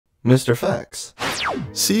Mr. Facts.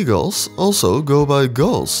 Seagulls also go by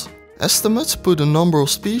gulls. Estimates put the number of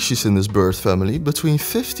species in this bird family between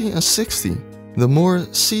 50 and 60. The more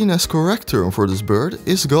seen as correct term for this bird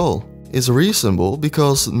is gull. It's reasonable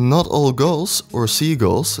because not all gulls or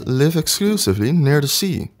seagulls live exclusively near the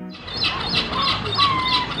sea.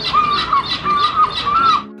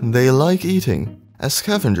 They like eating. As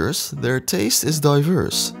scavengers, their taste is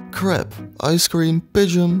diverse. Crab, ice cream,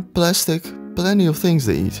 pigeon, plastic, plenty of things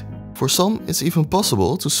they eat. For some, it's even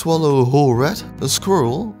possible to swallow a whole rat, a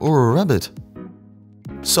squirrel or a rabbit.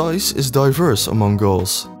 Size is diverse among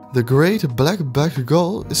gulls. The great black-backed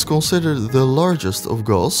gull is considered the largest of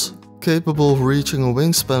gulls, capable of reaching a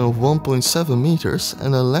wingspan of 1.7 meters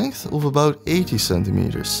and a length of about 80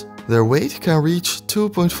 centimeters. Their weight can reach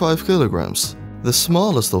 2.5 kilograms. The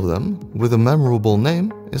smallest of them, with a memorable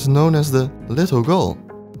name, is known as the little gull.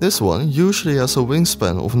 This one usually has a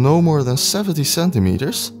wingspan of no more than 70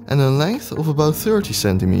 centimeters and a length of about 30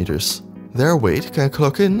 centimeters. Their weight can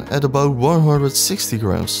clock in at about 160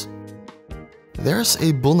 grams. There's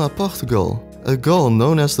a Bonaparte gull. A gull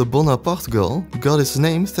known as the Bonaparte gull got its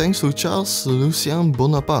name thanks to Charles Lucien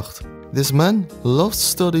Bonaparte. This man loved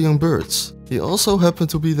studying birds. He also happened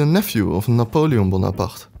to be the nephew of Napoleon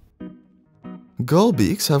Bonaparte. Gull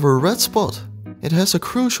beaks have a red spot. It has a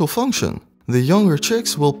crucial function. The younger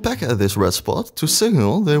chicks will peck at this red spot to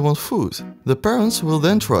signal they want food. The parents will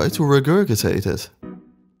then try to regurgitate it.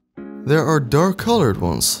 There are dark-colored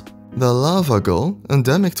ones. The lava gull,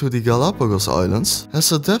 endemic to the Galapagos Islands,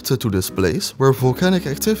 has adapted to this place where volcanic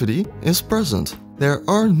activity is present. There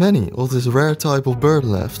aren't many of this rare type of bird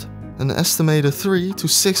left, an estimated 300 to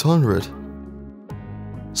 600.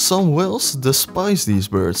 Some whales despise these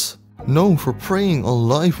birds. Known for preying on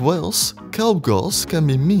live whales, kelp gulls can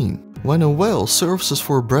be mean. When a whale surfaces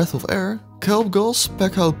for a breath of air, kelp gulls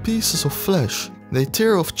peck out pieces of flesh. They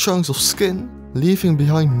tear off chunks of skin, leaving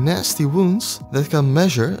behind nasty wounds that can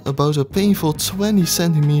measure about a painful 20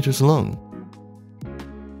 centimeters long.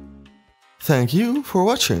 Thank you for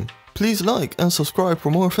watching. Please like and subscribe for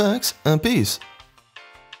more facts, and peace.